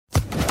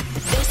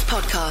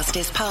podcast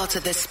is part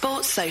of the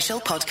Sports Social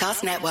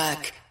Podcast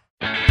Network.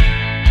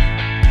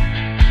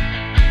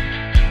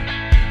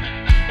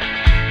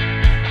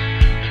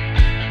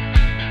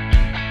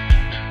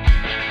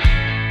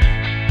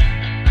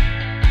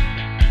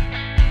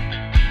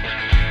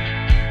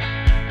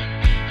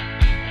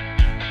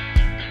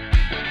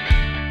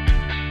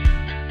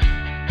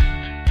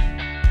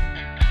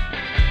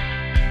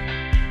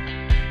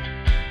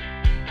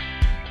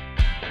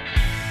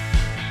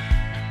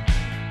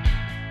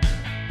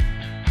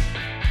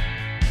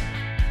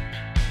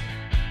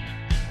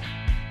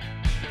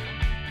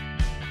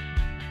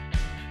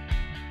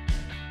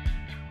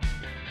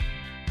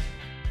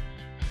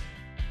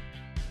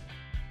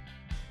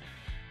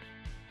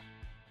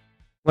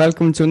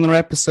 Welcome to another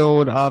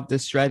episode of the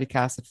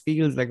Stradicast. It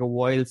feels like a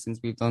while since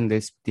we've done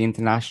this, the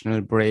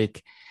international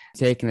break,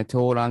 taking a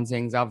toll on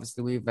things.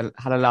 Obviously, we've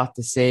had a lot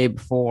to say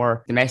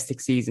before domestic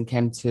season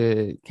came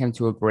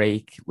to a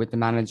break with the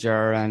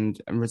manager and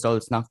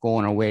results not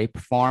going our way.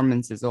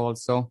 Performance has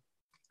also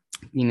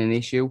been an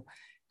issue.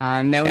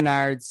 And now,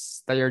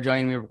 Nards, that you're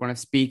joining me, we're going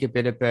to speak a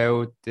bit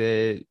about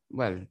the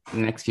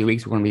next few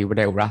weeks we're going to be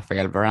without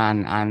Raphael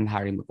Varane and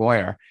Harry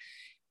Maguire.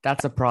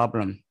 That's a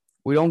problem.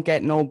 We don't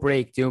get no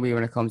break, do we,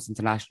 when it comes to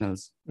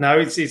internationals? No,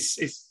 it's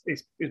a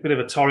bit of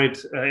a torrid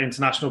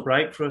international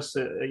break for us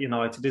at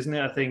United, isn't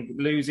it? I think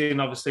losing,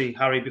 obviously,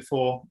 Harry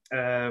before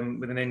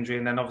with an injury,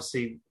 and then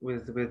obviously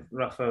with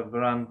Raphael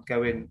Varane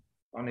going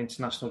on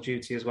international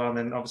duty as well, and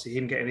then obviously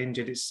him getting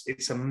injured,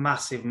 it's a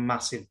massive,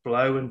 massive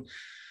blow. And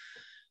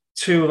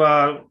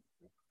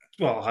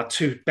our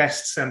two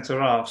best centre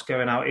halves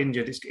going out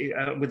injured.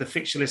 With the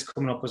fixture list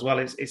coming up as well,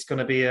 it's going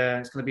to be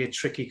a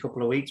tricky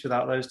couple of weeks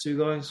without those two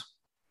guys.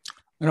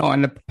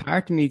 And the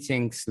part of me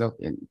thinks, look,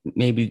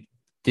 maybe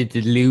the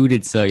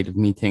deluded side of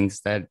me thinks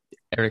that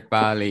Eric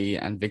Bailly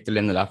and Victor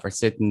Lindelof are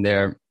sitting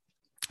there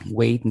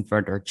waiting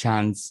for their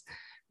chance.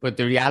 But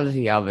the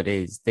reality of it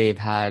is they've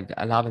had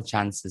a lot of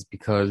chances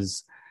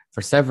because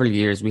for several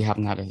years we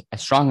haven't had a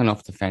strong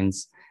enough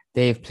defence.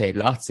 They've played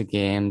lots of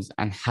games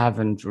and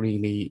haven't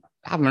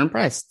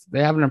impressed.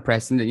 They haven't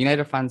impressed. And the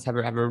United fans have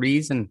a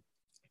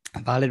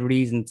valid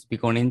reason to be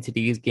going into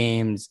these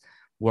games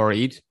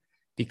worried.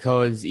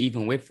 Because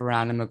even with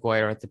Varane and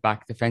Maguire at the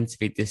back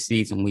defensively this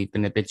season, we've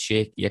been a bit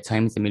shaky at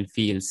times. The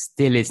midfield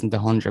still isn't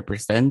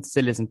 100%,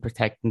 still isn't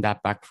protecting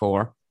that back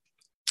four.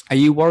 Are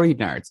you worried,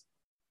 Nards?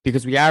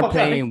 Because we are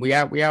playing, we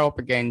are up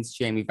against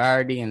Jamie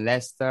Vardy and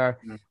Leicester.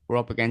 We're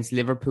up against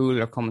Liverpool.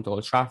 They're coming to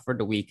Old Trafford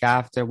the week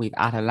after. We've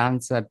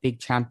Atalanta, big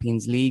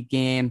Champions League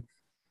game.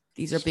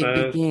 These are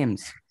big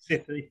games.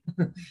 City.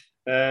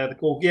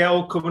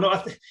 All coming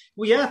up.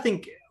 I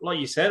think, like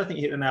you said, I think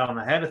you hit the nail on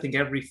the head. I think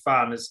every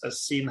fan has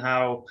seen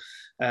how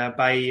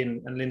Bailly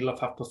and Lindelof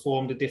have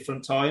performed at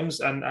different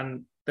times,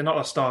 and they're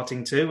not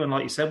starting to. And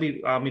like you said,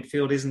 our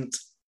midfield isn't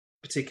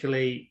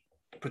particularly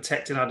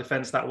protecting our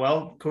defence that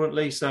well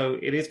currently. So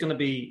it is going to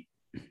be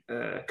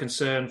a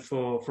concern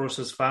for us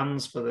as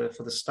fans, for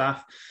the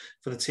staff,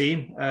 for the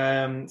team.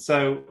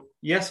 So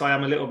yes, I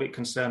am a little bit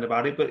concerned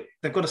about it, but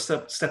they've got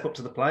to step up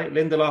to the plate.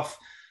 Lindelof,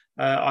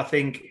 I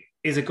think,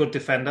 is a good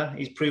defender.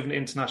 He's proven at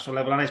international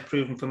level, and he's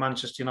proven for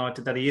Manchester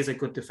United that he is a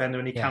good defender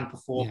and he can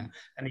perform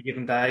any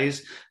given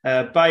days.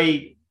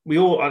 Bailly,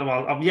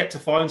 I've yet to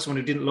find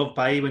someone who didn't love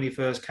Bailly when he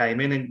first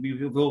came in, and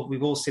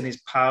we've all seen his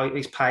power,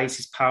 his pace,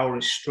 his power,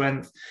 his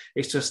strength.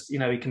 It's just,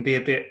 he can be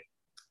a bit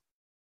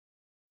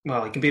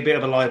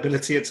of a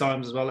liability at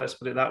times as well. Let's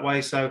put it that way.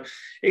 So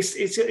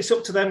it's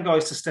up to them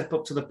guys to step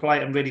up to the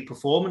plate and really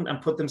perform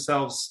and put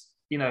themselves,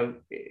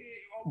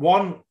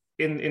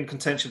 in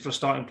contention for a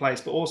starting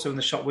place, but also in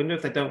the shop window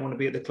if they don't want to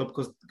be at the club,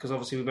 because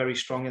obviously we're very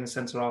strong in the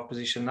centre-half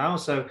position now.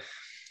 So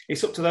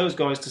it's up to those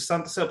guys to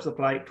stand themselves to the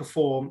plate,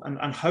 perform,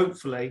 and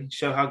hopefully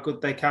show how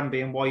good they can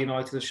be and why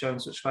United has shown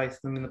such faith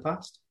in them in the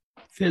past.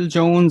 Phil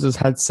Jones has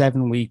had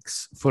 7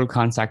 weeks full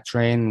contact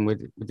training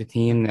with the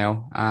team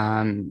now.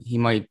 He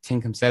might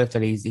think himself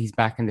that he's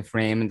back in the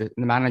frame, and the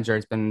manager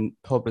has been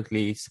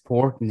publicly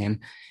supporting him,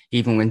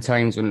 even when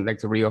times when like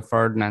the Rio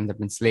Ferdinand have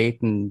been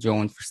slating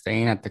Jones for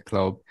staying at the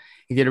club.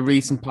 He did a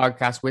recent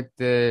podcast with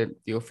the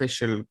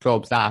official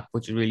club's app,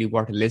 which is really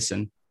worth a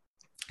listen.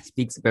 He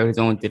speaks about his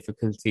own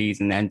difficulties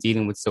and then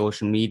dealing with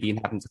social media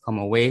and having to come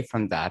away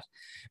from that.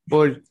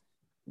 But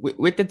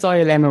with the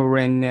dilemma we're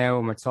in now,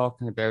 and we're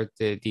talking about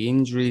the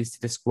injuries to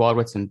the squad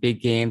with some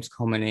big games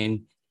coming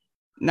in,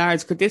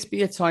 Nards, could this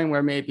be a time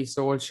where maybe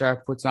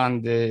Solskjaer puts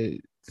on the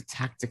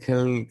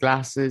tactical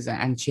glasses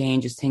and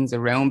changes things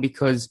around?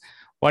 Because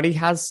what he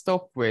has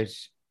stuck with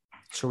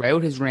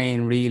throughout his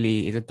reign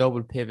really is a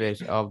double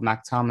pivot of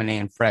McTominay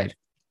and Fred.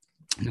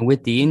 And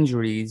with the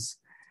injuries,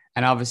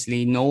 and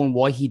obviously knowing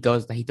why he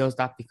does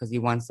that because he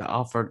wants to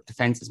offer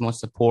defence as much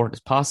support as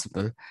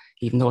possible,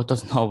 even though it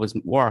doesn't always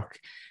work.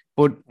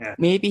 But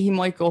maybe he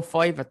might go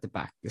 5 at the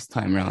back this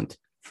time around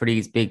for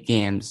these big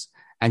games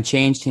and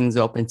change things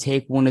up and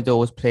take one of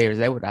those players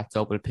out of that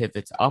double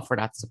pivot to offer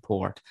that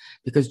support.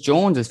 Because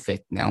Jones is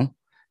fit now.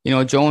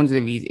 Jones,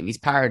 if he's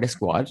part of the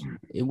squad,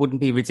 it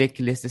wouldn't be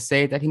ridiculous to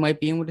say that he might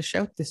be in with a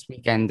shout this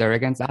weekend or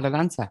against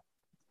Atalanta.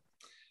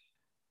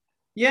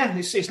 Yeah,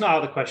 it's not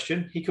out of the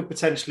question. He could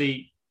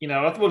potentially,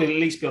 well, at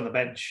least be on the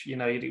bench. You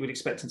would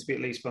expect him to be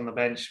at least on the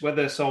bench.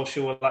 Whether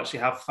Solskjaer will actually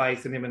have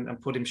faith in him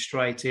and put him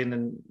straight in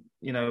and,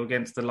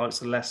 against the likes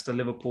of Leicester,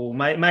 Liverpool,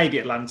 maybe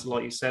Atlanta,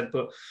 like you said,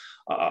 but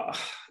uh,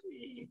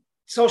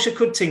 Solskjaer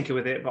could tinker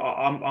with it, but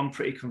I'm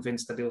pretty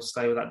convinced that he'll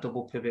stay with that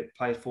double pivot,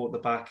 play forward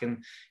at the back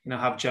and,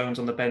 have Jones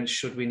on the bench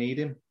should we need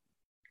him.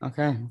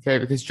 Okay,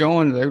 because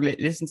Jones,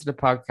 listen to the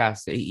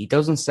podcast. He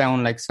doesn't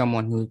sound like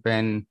someone who's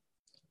been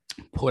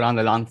put on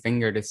the long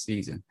finger this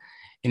season,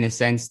 in a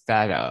sense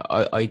that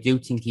I do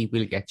think he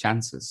will get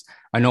chances.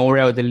 I know we're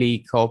out of the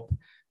League Cup,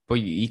 but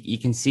you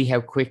can see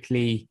how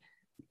quickly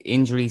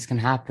injuries can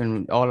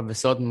happen. All of a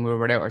sudden, we're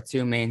without our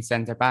two main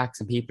centre backs,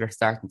 and people are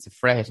starting to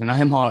fret. And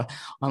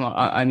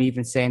I'm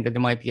even saying that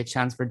there might be a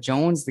chance for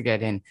Jones to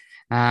get in.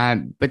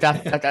 But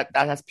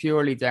that's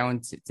purely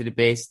down to the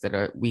base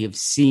that we have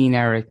seen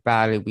Eric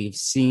Bailly, we've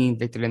seen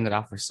Victor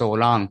Lindelof for so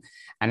long,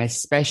 and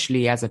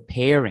especially as a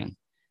pairing.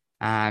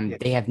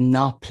 They have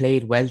not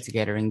played well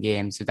together in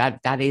games, so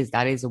that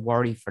is a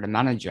worry for the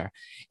manager.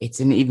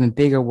 It's an even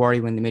bigger worry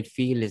when the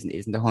midfield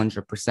isn't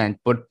 100%.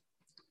 But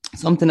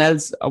something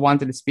else I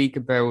wanted to speak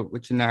about,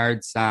 which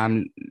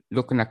nerds,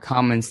 looking at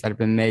comments that have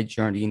been made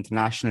during the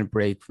international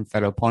break from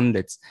fellow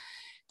pundits.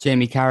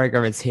 Jamie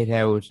Carragher has hit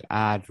out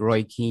at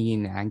Roy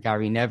Keane and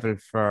Gary Neville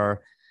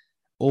for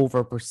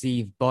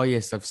over-perceived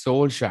bias of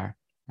Solskjaer.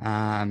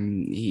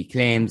 He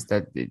claims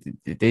that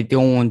they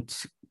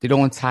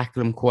don't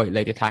tackle him quite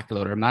like they tackle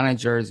other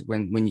managers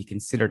when you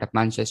consider that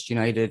Manchester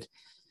United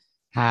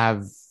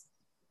have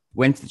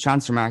went to the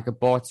transfer market,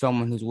 bought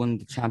someone who's won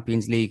the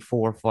Champions League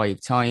 4 or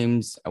 5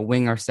 times, a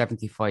winger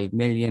 75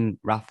 million,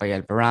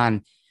 Raphael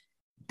Varane.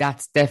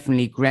 That's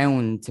definitely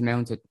ground to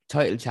mount a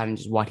title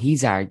challenge is what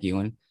he's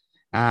arguing.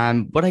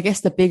 But I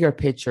guess the bigger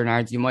picture,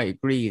 Nard, you might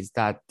agree, is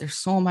that there's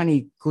so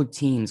many good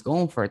teams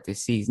going for it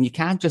this season. You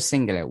can't just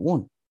single out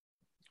one.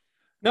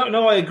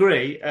 No, I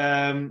agree.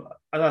 And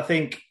I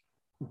think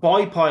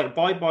by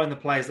buying the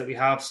players that we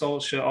have,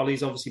 Solskjaer,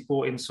 Ollie's obviously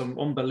brought in some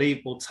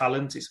unbelievable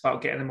talent. It's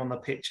about getting them on the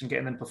pitch and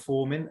getting them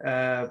performing.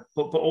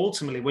 But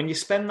ultimately, when you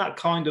spend that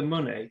kind of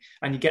money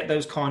and you get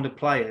those kind of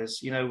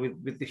players,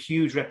 with the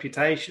huge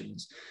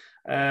reputations,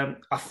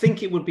 I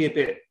think it would be a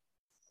bit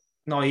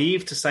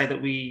naive to say that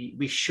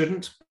we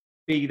shouldn't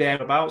be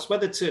thereabouts.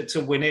 Whether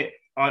to win it,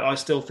 I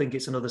still think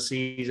it's another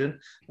season,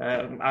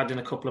 adding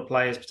a couple of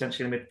players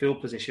potentially in the midfield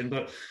position.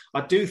 But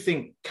I do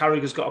think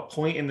Carragher's got a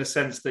point in the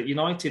sense that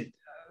United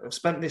have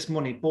spent this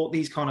money, bought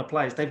these kind of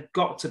players. They've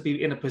got to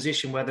be in a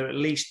position where they're at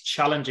least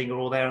challenging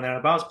or there and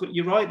thereabouts. But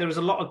you're right, there is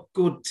a lot of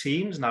good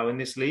teams now in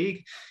this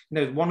league.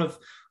 One of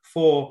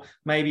 4,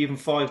 maybe even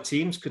 5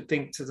 teams could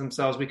think to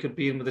themselves, we could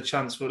be in with a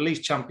chance for at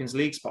least Champions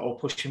League spot or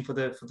pushing for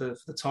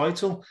the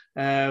title.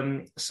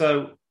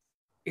 So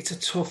it's a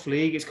tough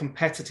league. It's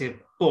competitive,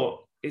 but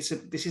this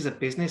is a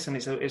business and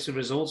it's a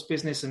results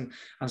business, and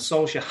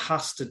Solskjaer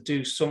has to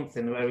do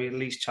something where he at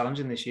least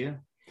challenging this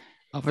year.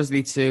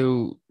 Obviously,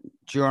 too,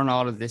 during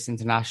all of this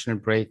international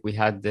break, we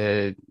had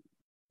the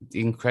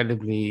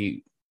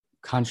incredibly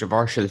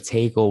controversial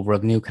takeover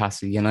of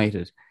Newcastle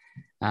United.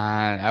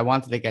 And I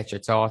wanted to get your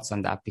thoughts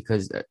on that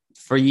because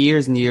for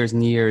years and years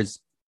and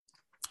years,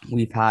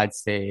 we've had,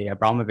 say,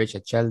 Abramovich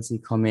at Chelsea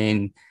come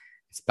in,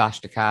 splash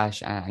the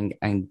cash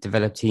and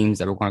develop teams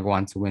that were going to go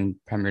on to win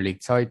Premier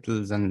League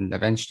titles and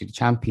eventually the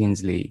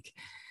Champions League.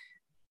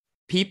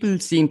 People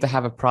seem to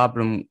have a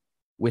problem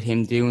with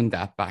him doing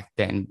that back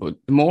then, but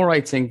the more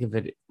I think of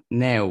it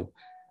now,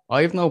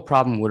 I have no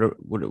problem with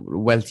a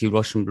wealthy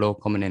Russian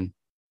bloke coming in,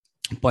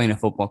 buying a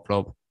football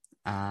club,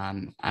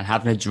 and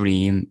having a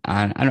dream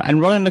and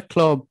running the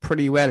club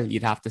pretty well.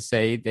 You'd have to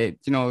say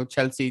that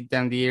Chelsea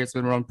down the years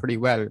have been run pretty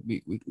well.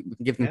 We can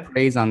give them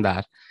praise on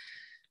that.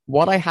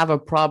 What I have a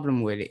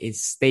problem with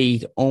is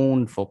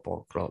state-owned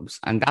football clubs,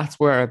 and that's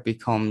where it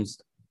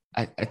becomes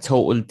a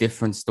total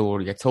different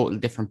story, a total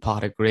different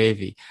pot of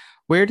gravy.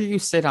 Where do you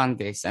sit on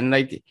this? And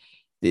like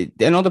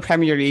the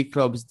Premier League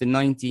clubs, the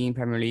 19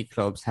 Premier League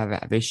clubs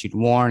have issued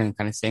warning,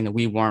 kind of saying that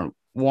we weren't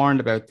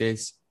warned about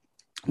this.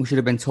 We should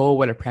have been told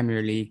by the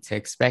Premier League to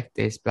expect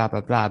this, blah,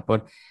 blah, blah.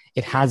 But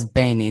it has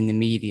been in the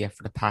media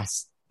for the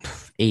past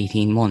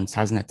 18 months,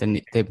 hasn't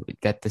it,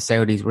 that the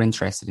Saudis were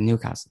interested in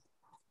Newcastle?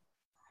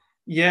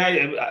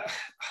 Yeah,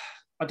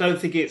 I don't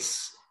think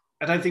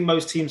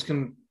most teams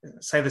can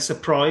say they're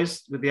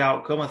surprised with the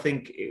outcome. I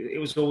think it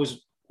was always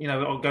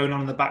going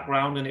on in the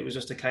background, and it was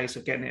just a case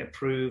of getting it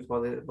approved by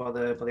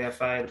the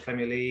FA, the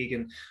Premier League,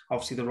 and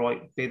obviously the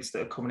right bids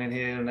that are coming in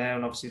here and there,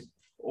 and obviously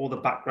all the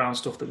background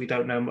stuff that we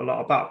don't know a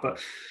lot about.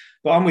 But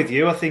I'm with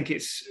you. I think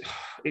it's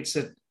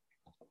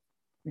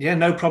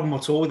no problem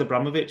at all with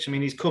Abramovich. I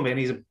mean, he's come in,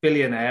 he's a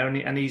billionaire,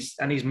 and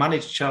he's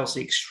managed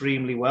Chelsea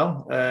extremely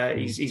well.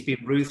 He's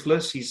been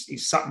ruthless.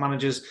 He's sacked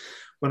managers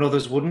when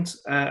others wouldn't,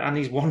 and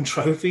he's won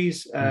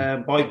trophies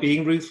by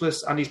being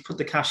ruthless, and he's put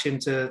the cash in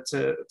to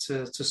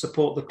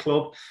support the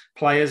club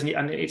players,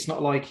 and it's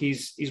not like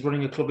he's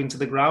running a club into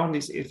the ground.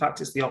 In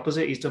fact, it's the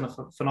opposite. He's done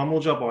a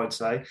phenomenal job, I'd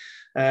say,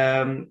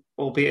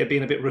 albeit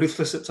being a bit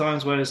ruthless at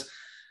times. Whereas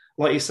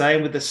like you're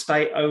saying, with the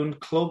state-owned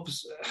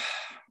clubs,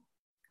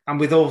 and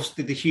with all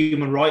the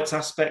human rights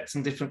aspects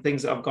and different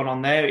things that have gone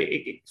on there,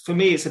 for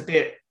me, it's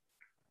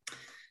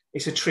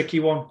a tricky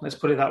one. Let's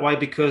put it that way,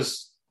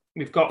 because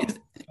we've got.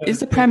 Is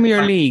the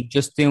Premier League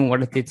just doing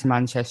what it did to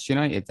Manchester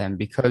United then?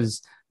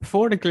 Because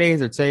before the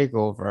Glazer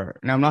takeover,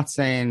 now I'm not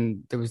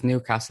saying there was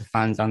Newcastle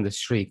fans on the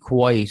street.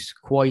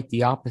 Quite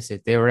the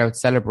opposite. They were out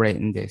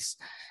celebrating this,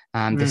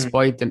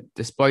 despite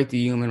the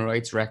human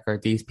rights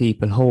record these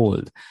people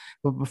hold.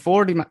 But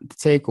before the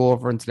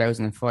takeover in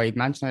 2005,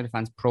 Manchester United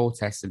fans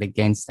protested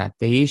against that.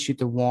 They issued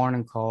the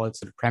warning calls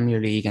to the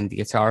Premier League and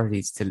the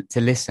authorities to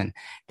listen.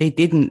 They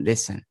didn't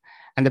listen.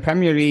 And the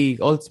Premier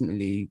League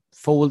ultimately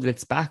folded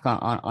its back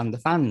on the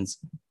fans.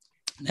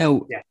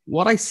 Now,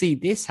 what I see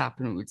this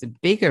happen with the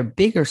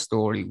bigger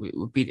story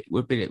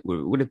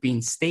would have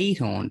been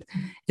state-owned,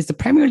 is the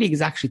Premier League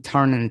is actually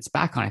turning its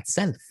back on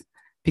itself.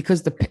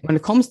 Because when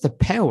it comes to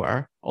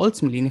power,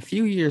 ultimately, in a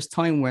few years'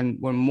 time, when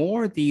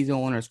more of these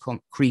owners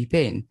creep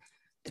in,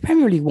 the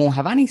Premier League won't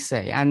have any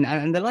say.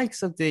 And the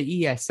likes of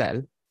the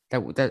ESL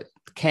that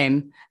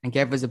came and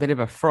gave us a bit of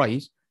a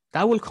fright,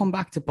 that will come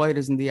back to bite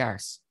us in the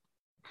arse.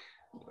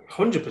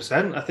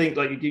 100%. I think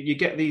like you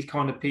get these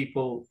kind of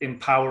people in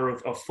power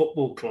of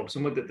football clubs,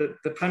 and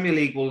the Premier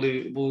League will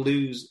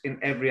lose in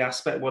every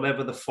aspect,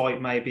 whatever the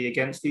fight may be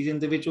against these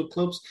individual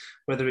clubs,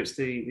 whether it's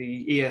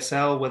the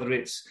ESL, whether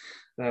it's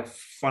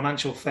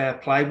financial fair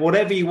play,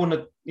 whatever you want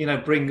to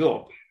bring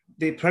up.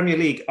 The Premier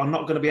League are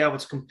not going to be able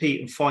to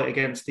compete and fight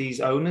against these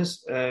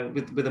owners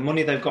with the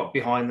money they've got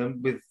behind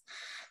them, with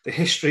the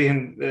history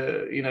and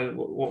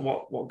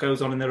what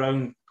goes on in their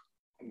own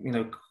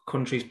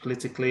countries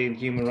politically and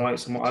human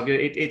rights and what have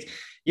you.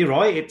 You're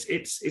right.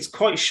 It's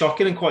quite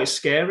shocking and quite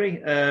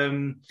scary,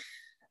 and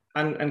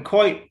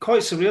quite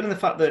surreal in the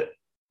fact that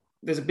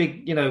there's a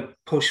big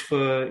push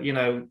for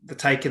the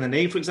taking the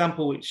knee, for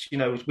example,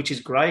 which is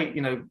great,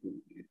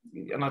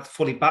 and I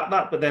fully back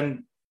that. But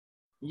then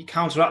you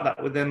counteract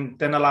that with them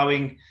then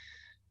allowing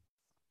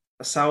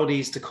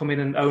Saudis to come in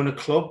and own a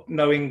club,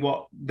 knowing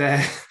what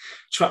their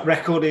track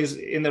record is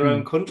in their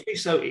own country.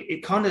 So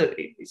it's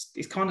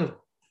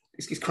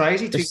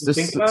crazy to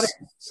think about it.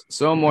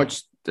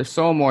 There's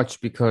so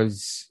much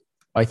because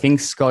I think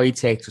Sky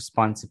takes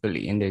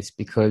responsibility in this,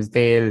 because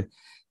they'll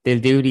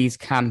do these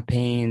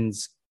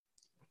campaigns,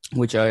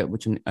 which I'm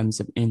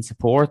in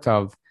support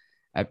of,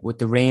 with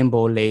the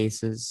rainbow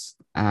laces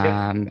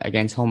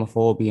against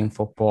homophobia in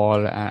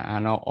football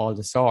and all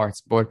the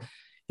sorts. But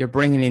you're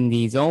bringing in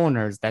these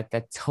owners that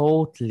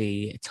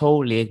totally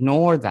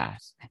ignore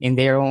that in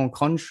their own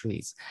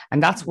countries,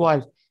 and that's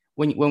what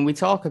when we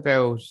talk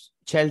about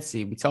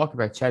Chelsea,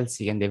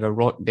 and they've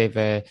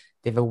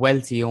a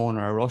wealthy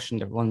owner, a Russian,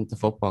 that runs the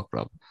football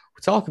club.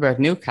 We talk about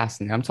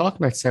Newcastle now. I'm talking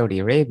about Saudi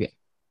Arabia.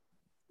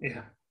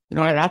 Yeah,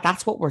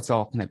 that's what we're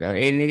talking about,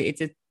 and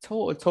it's a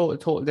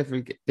total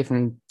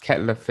different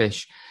kettle of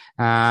fish.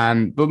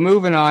 But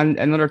moving on,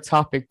 another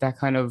topic that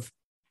kind of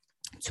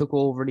took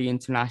over the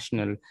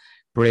international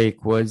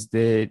break was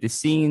the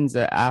scenes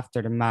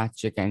after the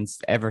match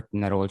against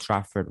Everton at Old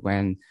Trafford,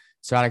 when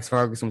Sir Alex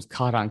Ferguson was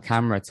caught on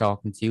camera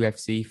talking to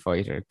UFC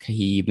fighter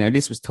Khabib. Now,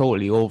 this was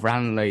totally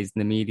overanalyzed in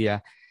the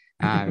media.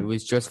 It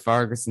was just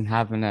Ferguson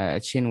having a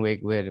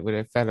chinwag with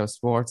a fellow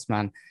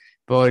sportsman.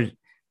 But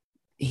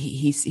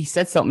he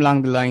said something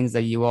along the lines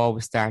that you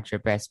always start your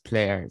best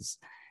players.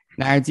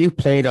 Now, as you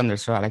played under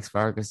Sir Alex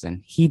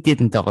Ferguson, he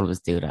didn't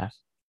always do that.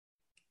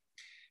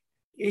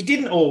 He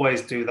didn't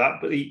always do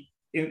that, but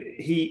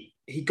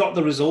he got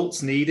the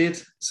results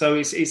needed. So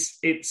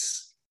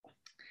it's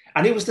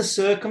and it was the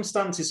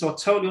circumstances. So I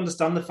totally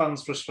understand the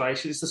fans'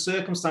 frustration. It's the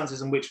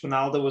circumstances in which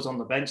Ronaldo was on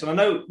the bench. And I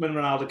know when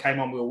Ronaldo came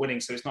on, we were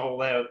winning, so it's not all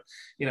there.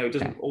 It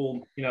doesn't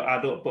all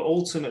add up. But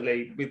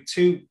ultimately, with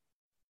two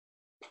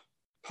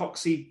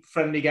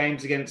proxy-friendly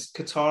games against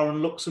Qatar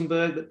and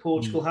Luxembourg that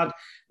Portugal had,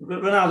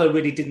 Ronaldo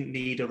really didn't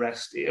need a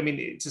rest. I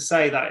mean, to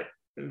say that,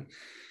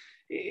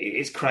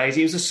 it's crazy.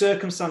 It was the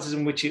circumstances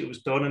in which it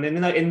was done. And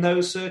in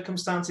those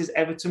circumstances,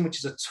 Everton, which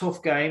is a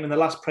tough game, and the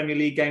last Premier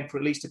League game for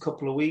at least a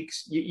couple of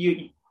weeks,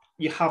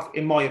 you have,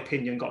 in my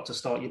opinion, got to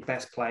start your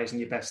best players and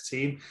your best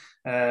team.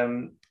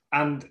 And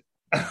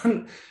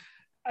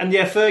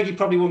Fergie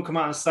probably wouldn't come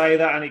out and say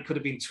that, and it could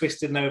have been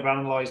twisted and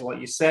overanalyzed, like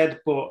you said.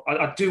 But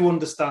I do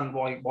understand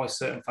why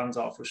certain fans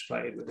are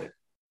frustrated with it.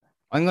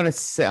 I'm going to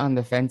sit on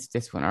the fence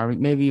this one, or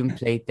maybe even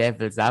play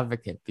devil's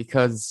advocate,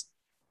 because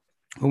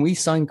when we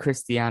signed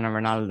Cristiano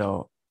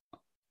Ronaldo,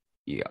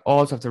 you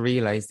also have to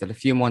realize that a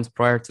few months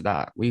prior to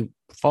that, we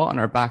fought on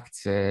our back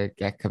to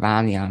get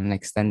Cavani on an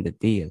extended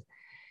deal.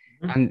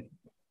 And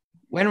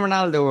when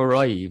Ronaldo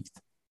arrived,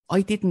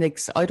 I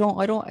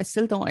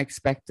still don't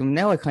expect him.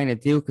 Now I kind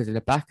of do because of the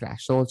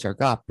backlash Solskjaer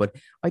got, but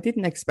I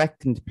didn't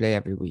expect him to play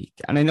every week.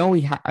 And I know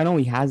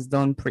he has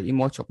done pretty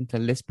much up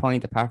until this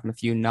point, apart from a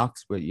few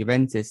knocks with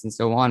Juventus and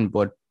so on.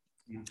 But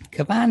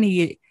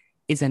Cavani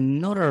is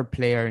another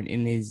player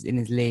in his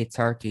late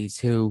 30s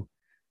who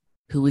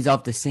is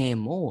of the same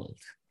mold.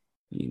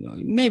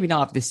 Maybe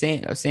not of the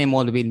same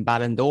mold of being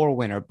Ballon d'Or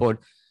winner, but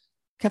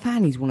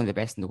Cavani's one of the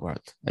best in the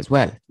world as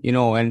well, you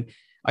know, and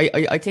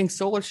I think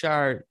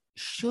Solskjaer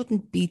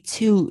shouldn't be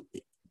too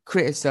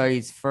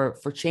criticised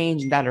for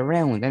changing that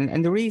around.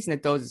 And the reason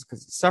it does is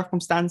because of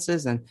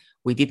circumstances, and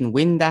we didn't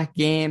win that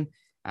game.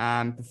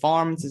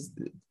 Performances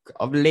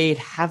of late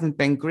haven't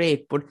been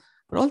great, but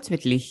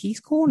ultimately he's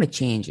going to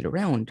change it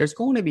around. There's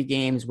going to be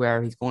games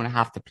where he's going to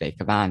have to play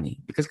Cavani,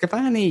 because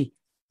Cavani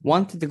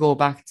wanted to go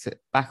back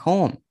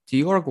home to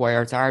Uruguay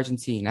or to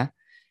Argentina,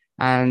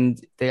 and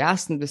they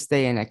asked him to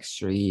stay an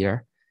extra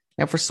year.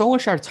 Now, for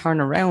Solskjaer to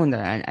turn around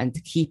and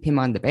to keep him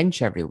on the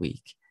bench every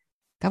week,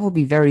 that would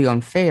be very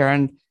unfair.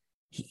 And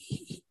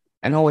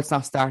I know it's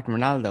not starting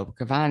Ronaldo, but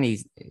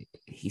Cavani,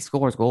 he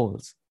scores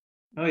goals.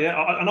 Oh,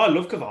 yeah. And I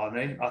love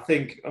Cavani.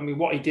 I mean,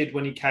 what he did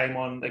when he came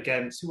on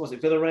against, who was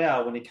it,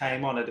 Villarreal, when he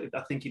came on,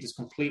 I think he just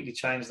completely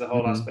changed the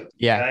whole aspect of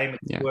the game.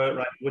 It's work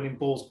rate, winning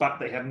balls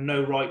back. They have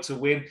no right to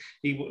win.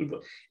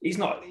 He's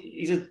a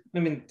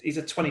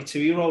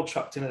 22-year-old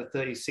trapped in a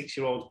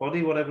 36-year-old's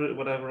body,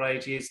 whatever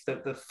age he is,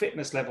 the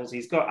fitness levels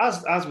he's got,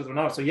 as with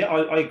Ronaldo. So, yeah,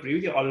 I agree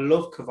with you. I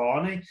love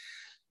Cavani.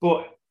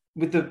 But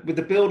with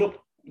the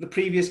build-up, the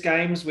previous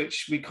games,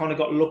 which we kind of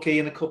got lucky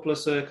in a couple of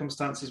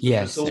circumstances,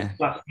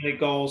 last-minute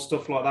goals,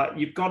 stuff like that.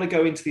 You've got to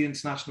go into the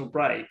international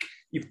break.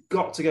 With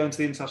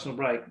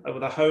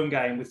a home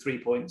game with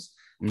 3 points.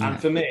 Yeah. And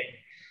for me,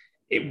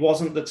 it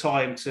wasn't the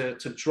time to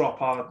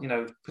drop our,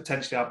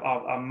 potentially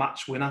our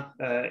match winner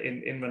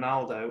in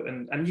Ronaldo.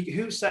 And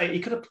who say he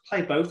could have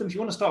played both of them? If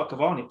you want to start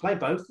Cavani, play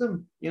both of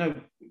them.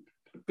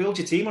 Build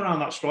your team around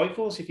that strike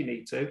force if you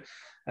need to.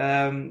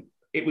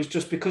 It was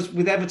just because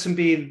with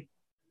Everton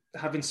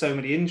having so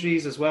many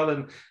injuries as well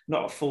and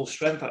not at full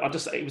strength,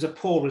 it was a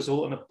poor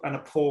result and a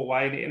poor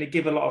way, and it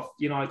gave a lot of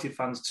United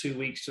fans 2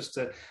 weeks just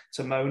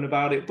to moan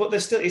about it. But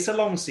it's a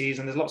long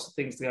season. There's lots of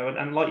things to go,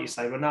 and like you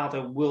say,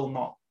 Ronaldo will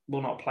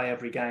not play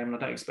every game, and I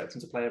don't expect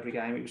him to play every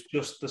game. It was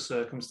just the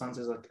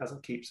circumstances, as I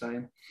keep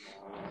saying.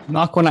 I'm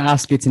not going to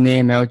ask you to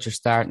name out your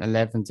starting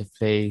 11 to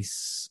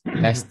face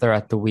Leicester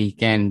at the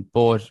weekend,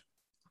 but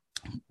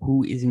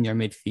who is in your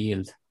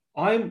midfield?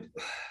 I'm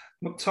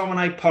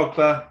McTominay,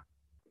 Pogba,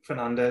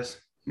 Fernandes.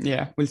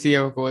 Yeah, we'll see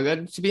how it goes.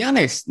 And to be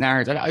honest,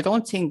 Nard, I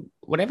don't think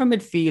whatever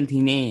midfield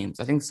he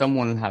names, I think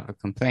someone will have a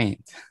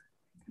complaint.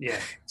 Yeah.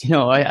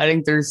 I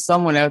think there's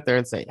someone out there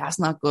that say, that's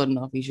not good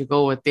enough, you should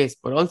go with this.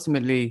 But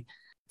ultimately,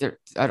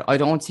 I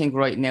don't think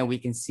right now we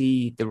can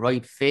see the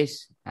right fit.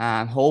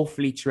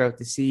 Hopefully throughout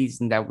the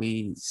season that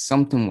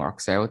something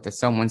works out, that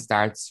someone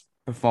starts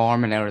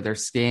performing out of their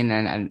skin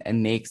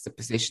and makes the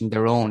position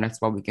their own.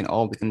 That's what we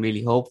can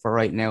really hope for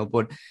right now.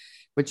 But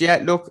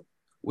yeah, look,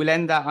 we'll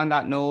end that on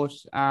that note.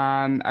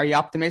 Are you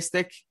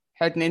optimistic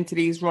heading into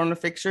these run of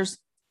fixtures?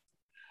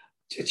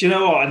 Do you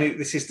know what? I think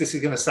this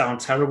is going to sound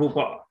terrible,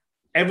 but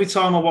every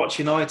time I watch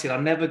United, I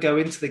never go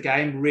into the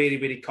game really,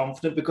 really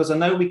confident, because I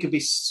know we could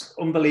be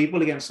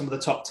unbelievable against some of the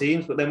top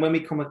teams, but then when we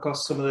come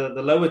across some of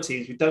the lower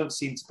teams, we don't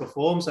seem to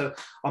perform. So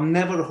I'm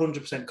never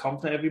 100%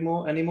 confident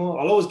anymore.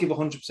 I'll always give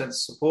 100%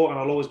 support, and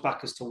I'll always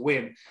back us to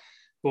win.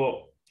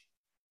 But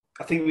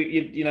I think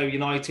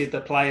United,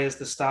 the players,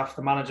 the staff,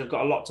 the manager have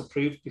got a lot to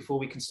prove before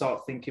we can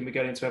start thinking we're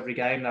going into every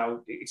game now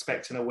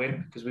expecting a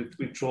win, because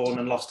we've drawn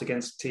and lost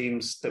against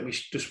teams that we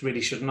just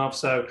really shouldn't have.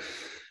 So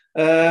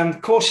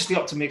cautiously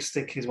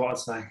optimistic is what I'd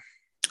say.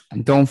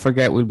 And don't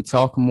forget, we'll be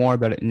talking more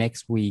about it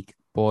next week,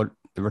 but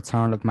the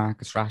return of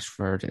Marcus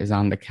Rashford is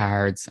on the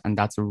cards, and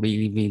that's a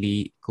really,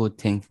 really good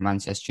thing for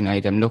Manchester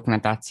United. I'm looking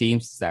at that team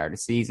to start the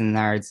season,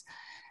 lads.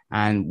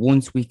 And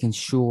once we can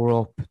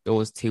shore up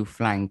those two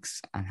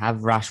flanks and have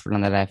Rashford on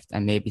the left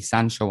and maybe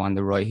Sancho on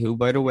the right, who,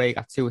 by the way,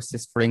 got 2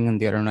 assists for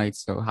England the other night,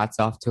 so hats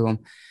off to him,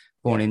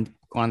 going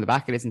on the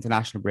back of this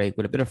international break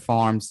with a bit of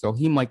form. So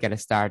he might get a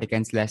start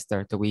against Leicester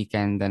at the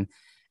weekend and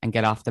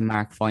get off the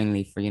mark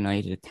finally for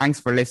United. Thanks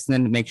for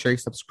listening. Make sure you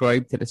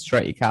subscribe to the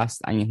Strettycast,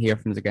 and you'll hear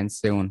from us again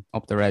soon.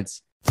 Up the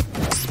Reds.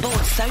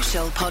 Sports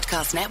Social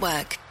Podcast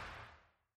Network.